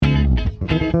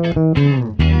Hi,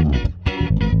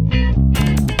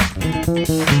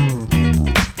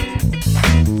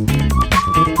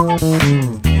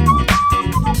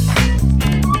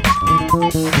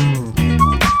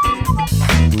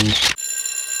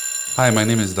 my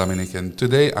name is Dominic, and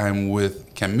today I'm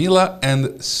with Camila and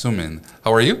Sumin.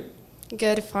 How are you?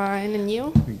 Good, fine. And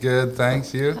you? Good,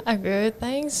 thanks. You? I'm good,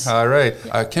 thanks. All right.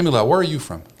 Camila, where are you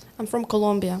from? I'm from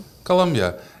Colombia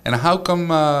Colombia. And how come?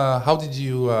 How did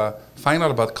you find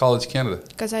out about College Canada?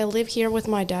 because I live here with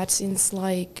my dad since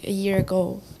like a year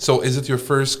ago. So, is it your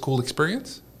first school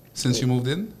experience since you moved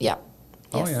in? Yeah.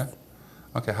 Oh, Yes.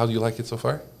 yeah. Okay. How do you like it so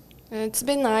far? It's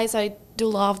been nice. I do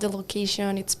love the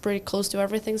location. It's pretty close to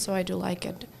everything, so I do like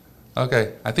it.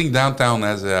 Okay. I think downtown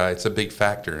has it's a big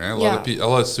factor. Eh? A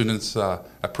lot of students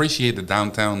appreciate the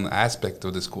downtown aspect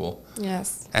of the school.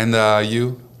 Yes. And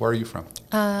you, where are you from?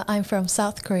 I'm from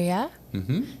South Korea.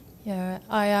 Mm-hmm. Yeah,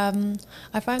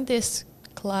 I found this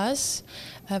class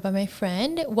by my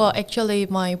friend. Well, actually,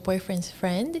 my boyfriend's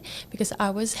friend, because I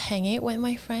was hanging with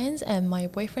my friends and my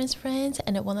boyfriend's friends,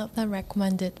 and one of them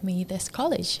recommended me this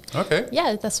college. Okay.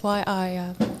 Yeah, that's why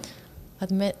I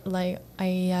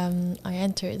I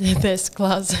entered this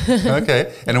class.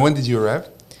 Okay. And when did you arrive?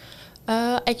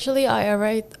 Actually, I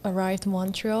arrived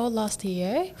Montreal last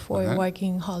year for Uh-huh. a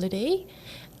working holiday,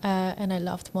 and I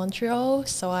loved Montreal,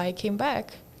 so I came back.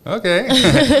 Okay.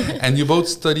 And you both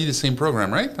study the same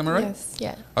program, right? Am I right? Yes.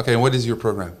 Yeah. Okay. And what is your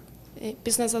program?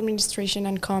 Business administration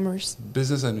and commerce.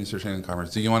 Business administration and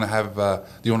commerce. Do you want to have?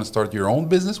 Do you want to start your own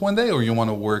business one day, or you want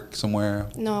to work somewhere?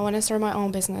 No, I want to start my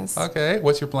own business. Okay.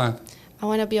 What's your plan? I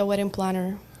want to be a wedding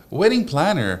planner. Wedding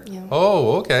planner. Yeah.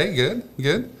 Oh, okay. Good.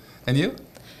 Good. And you?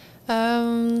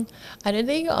 I don't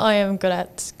think I am good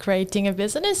at creating a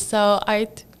business, so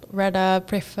I'd rather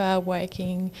prefer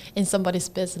working in somebody's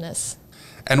business.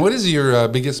 And what is your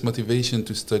biggest motivation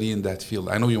to study in that field?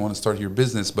 I know you want to start your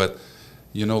business, but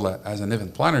you know, like, as an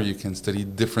event planner, you can study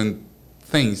different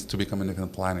things to become an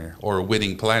event planner or a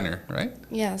wedding planner, right?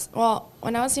 Yes. Well,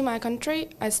 when I was in my country,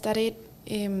 I studied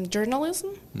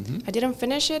journalism. Mm-hmm. I didn't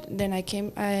finish it. Then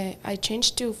I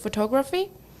changed to photography,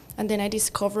 and then I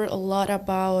discovered a lot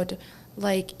about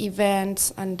like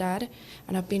events and that.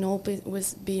 And I've been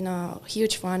always been a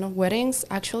huge fan of weddings.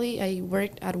 Actually, I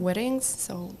worked at weddings,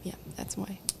 so yeah, that's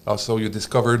why. Also, you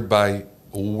discovered by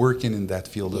working in that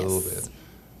field a little Yes. bit.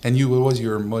 And you, what was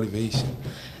your motivation?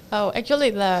 Oh,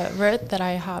 actually, the word that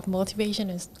I have, motivation,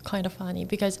 is kind of funny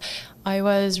because I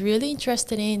was really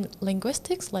interested in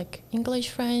linguistics, like English,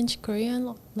 French,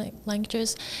 Korean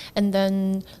languages. And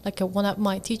then, one of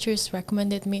my teachers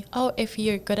recommended me, oh, if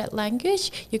you're good at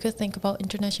language, you could think about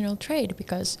international trade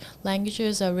because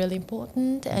languages are really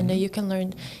important and you can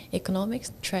learn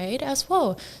economics, trade as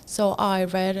well. So I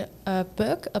read a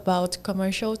book about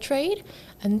commercial trade,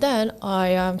 and then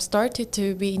I started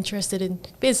to be interested in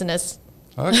business.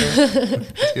 Okay,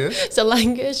 that's good. So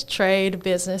language, trade,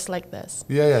 business, like this.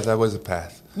 Yeah, that was a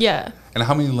path. Yeah. And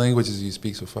how many languages do you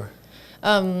speak so far?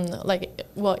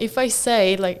 If I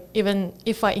say, even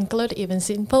if I include even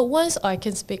simple ones, I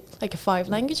can speak 5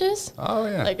 languages. Oh,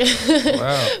 yeah.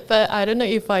 Wow. But I don't know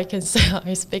if I can say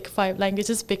I speak 5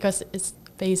 languages because it's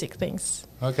basic things.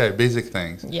 Okay, basic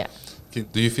things. Yeah.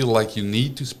 Do you feel like you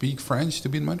need to speak French to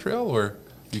be in Montreal, or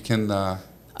you can...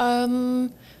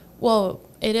 Well,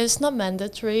 it is not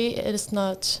mandatory. It is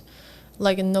not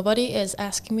nobody is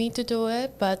asking me to do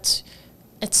it, but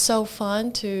it's so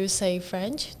fun to say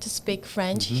French, to speak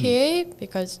French here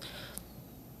because,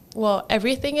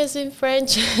 everything is in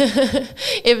French.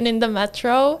 Even in the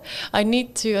metro, I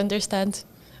need to understand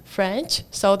French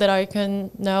so that I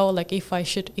can know if I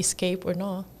should escape or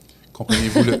not.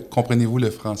 Comprenez-vous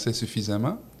le français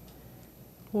suffisamment?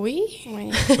 Oui.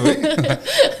 Oui.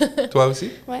 Oui. Toi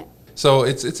aussi? Ouais. So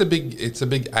it's a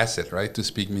big asset, right, to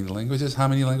speak many languages. How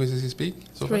many languages you speak?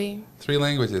 So far? 3. 3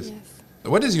 languages. Yes.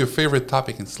 What is your favorite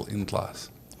topic in class?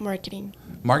 Marketing.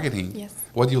 Marketing. Yes.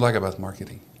 What do you like about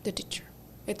marketing? The teacher.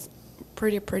 It's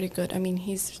pretty good. I mean,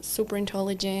 he's super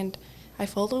intelligent. I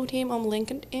followed him on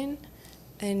LinkedIn,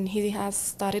 and he has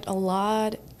studied a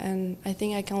lot, and I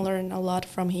think I can learn a lot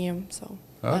from him. So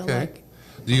I Okay. like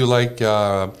Do you like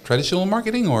traditional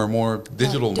marketing or more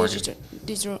digital marketing?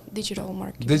 Digital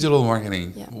marketing. Digital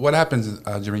marketing. Yeah. What happens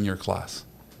during your class?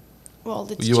 Well,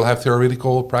 the You will teacher- have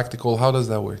theoretical, practical. How does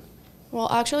that work? Well,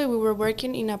 actually, we were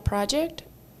working in a project,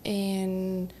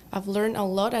 and I've learned a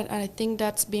lot, and I think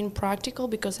that's been practical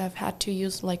because I've had to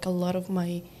use a lot of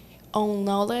my own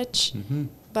knowledge. Mm-hmm.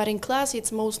 But in class,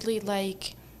 it's mostly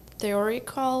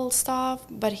theoretical stuff,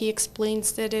 but he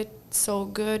explains it so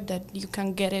good that you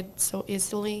can get it so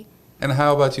easily. And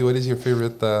how about you? What is your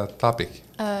favorite topic?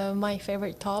 My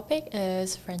favorite topic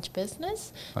is French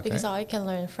business because I can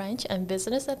learn French and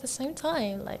business at the same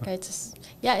time. Like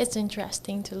it's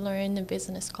interesting to learn the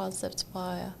business concepts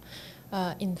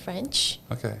in French.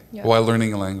 Okay. Yeah. While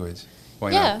learning a language.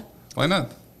 Why Yeah. not? Why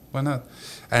not? Why not?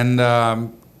 And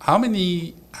how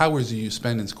many hours do you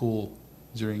spend in school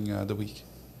during the week?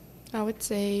 I would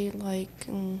say like,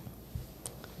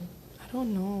 I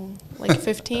don't know, like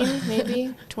 15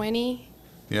 maybe, 20.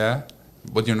 Yeah?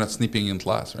 But you're not sleeping in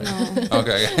class, right? No.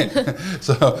 Okay.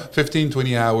 So 15,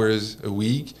 20 hours a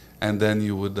week, and then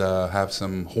you would have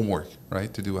some homework,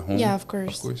 right? To do at home? Yeah, of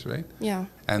course. Of course, right? Yeah.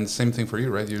 And same thing for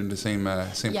you, right? You're in the same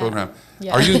Yeah. program.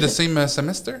 Yeah. Are you in the same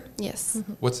semester? Yes.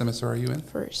 What semester are you in?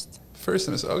 First. First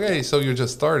semester. Okay, so you're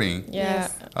just starting. Yeah.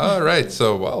 Yes. All right.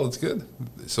 So, well, it's good.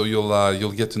 So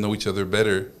you'll get to know each other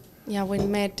better. Yeah, we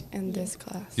met in this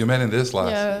class. You met in this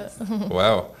class. Yeah.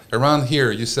 Wow. Around here,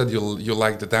 you said you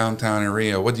like the downtown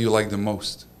area. What do you like the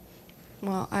most?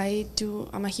 Well,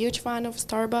 I'm a huge fan of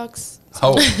Starbucks.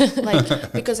 Oh,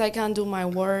 Like, because I can do my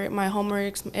work, my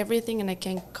homeworks, everything, and I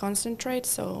can concentrate.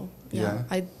 So, Yeah.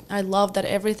 I love that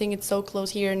everything is so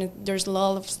close here, and there's a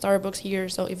lot of Starbucks here.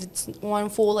 So if it's one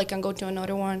full, I can go to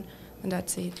another one, and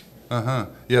that's it. uh-huh.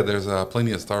 Yeah, there's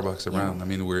plenty of Starbucks around. Yeah. I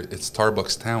mean, it's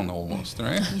Starbucks town almost,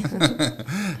 right?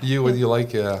 What do you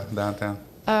like downtown?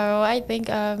 Oh, I think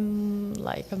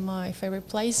like my favorite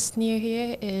place near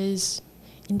here is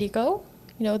Indigo.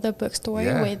 You know, the bookstore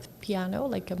Yeah. with piano,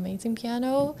 like amazing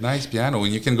piano. Nice piano,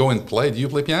 and you can go and play. Do you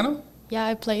play piano? Yeah,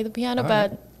 I play the piano, Oh,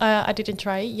 but I didn't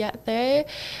try it yet there.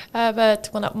 But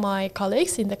one of my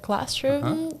colleagues in the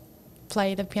classroom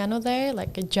played the piano there,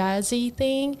 like a jazzy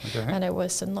thing, Okay. and it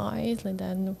was so nice. And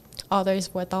then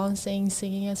others were dancing,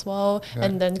 singing as well. Yeah.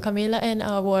 And then Camila and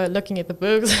I were looking at the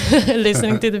books,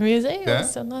 listening to the music. It Yeah.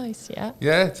 was so nice, yeah.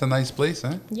 Yeah, it's a nice place,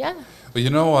 huh? Yeah. But you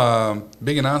know,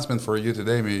 big announcement for you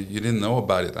today. I mean, you didn't know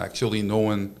about it. Actually, no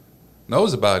one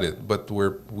knows about it, but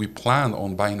we plan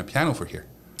on buying a piano for here.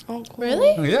 Oh, cool.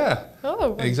 Really? Yeah,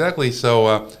 Oh. exactly.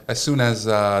 So as soon as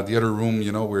the other room,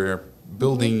 you know, we're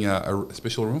building a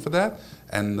special room for that,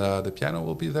 and the piano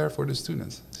will be there for the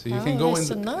students. So you can Oh, go that's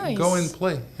and so nice. go and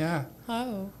play. Yeah.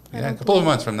 Oh. I Yeah, a don't couple of play.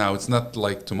 months from now. It's not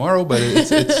like tomorrow, but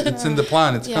it's in the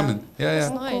plan. It's Yeah. coming. Yeah, That's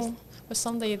yeah, nice. cool. But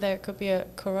someday there could be a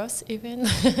chorus even.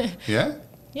 yeah.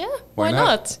 Yeah, Why why not?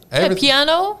 not? Everyth-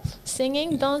 Piano,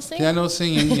 singing, dancing. Piano,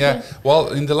 singing. Yeah. Well,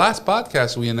 in the last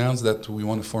podcast, we announced that we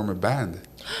want to form a band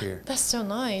here. That's so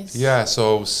nice. Yeah.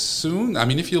 So soon. I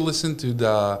mean, if you listen to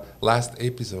the last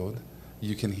episode,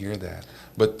 you can hear that.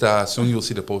 But soon you'll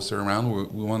see the poster around.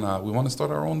 We wanna start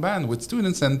our own band with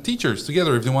students and teachers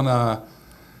together. If you wanna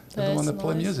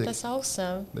play nice. music. That's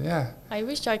awesome. Yeah. I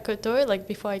wish I could do it like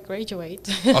before I graduate.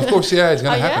 Of course. Yeah. It's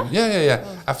gonna Oh, yeah? happen. Yeah.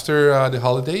 Oh. After the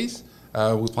holidays,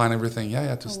 we plan everything.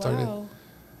 Yeah. To Oh, start it. wow.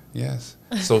 Yes.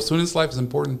 So students' life is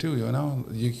important too. You know,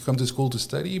 you come to school to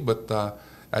study, but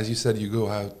as you said, you go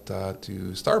out to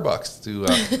Starbucks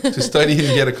to study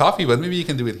and get a coffee. But maybe you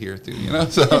can do it here too. You know,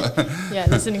 so Yeah,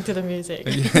 listening to the music.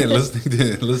 yeah,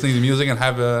 listening to music and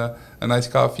have a nice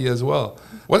coffee as well.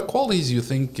 What qualities do you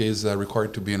think is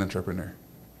required to be an entrepreneur?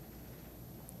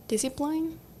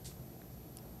 Discipline?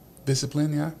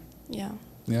 Discipline, yeah, Yeah.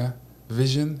 yeah.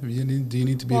 Vision. Do you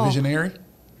need to be a Well, visionary?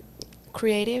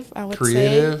 Creative, I would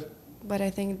Creative. say. But I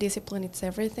think discipline, it's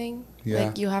everything. Yeah.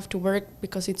 Like, you have to work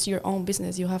because it's your own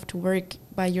business. You have to work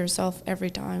by yourself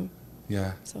every time.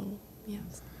 Yeah. So, yeah.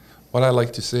 What I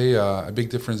like to say, a big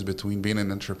difference between being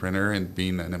an entrepreneur and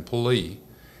being an employee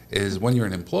is when you're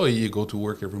an employee, you go to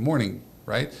work every morning,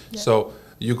 right? Yeah. So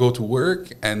you go to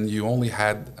work and you only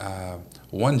had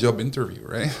one job interview,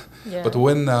 right? Yeah. But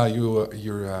when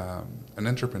you're an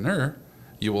entrepreneur,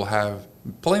 you will have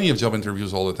plenty of job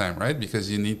interviews all the time, right? Because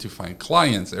you need to find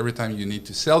clients every time you need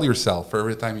to sell yourself, or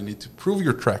every time you need to prove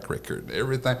your track record,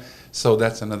 every time. So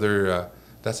that's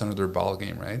another ball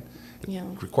game, right? Yeah.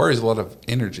 It requires a lot of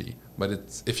energy, but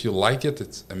if you like it,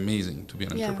 it's amazing to be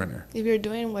an entrepreneur. If you're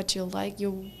doing what you like,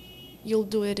 you'll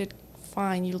do it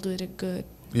fine. You'll do it good.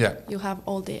 Yeah, You have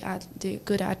all the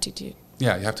good attitude.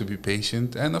 yeah. You have to be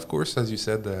patient, and of course, as you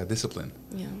said, discipline.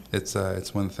 Yeah.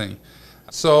 It's one thing.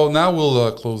 So now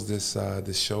we'll close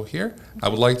this show here. I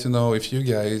would like to know if you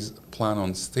guys plan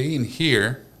on staying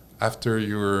here after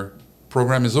your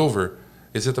program is over.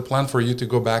 Is it a plan for you to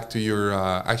go back to your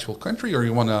actual country, or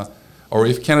you wanna, or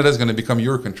if Canada is going to become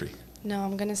your country, No,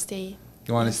 I'm gonna stay.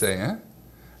 you want to stay? Huh?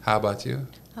 How about you?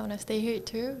 I want to stay here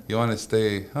too. You want to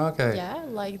stay? Okay. Yeah,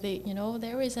 like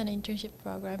there is an internship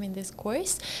program in this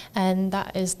course, and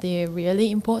that is the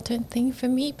really important thing for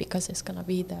me because it's gonna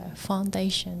be the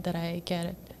foundation that I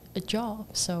get a job.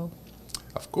 So,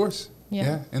 Of course.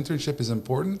 Yeah. Internship is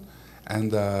important,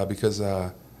 and because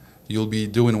you'll be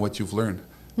doing what you've learned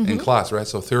in class, right?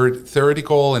 So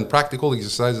theoretical and practical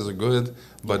exercises are good,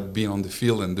 but being on the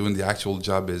field and doing the actual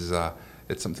job is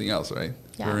it's something else, right?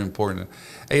 Yeah. Very important.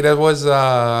 Hey, that was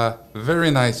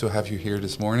very nice to have you here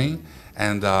this morning.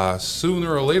 And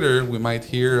sooner or later, we might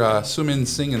hear Sumin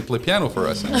sing and play piano for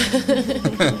us.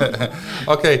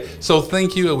 Okay, so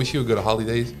thank you. I wish you a good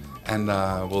holidays, and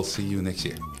we'll see you next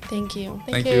year. Thank you.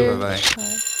 Thank you. Bye-bye.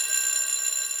 Bye.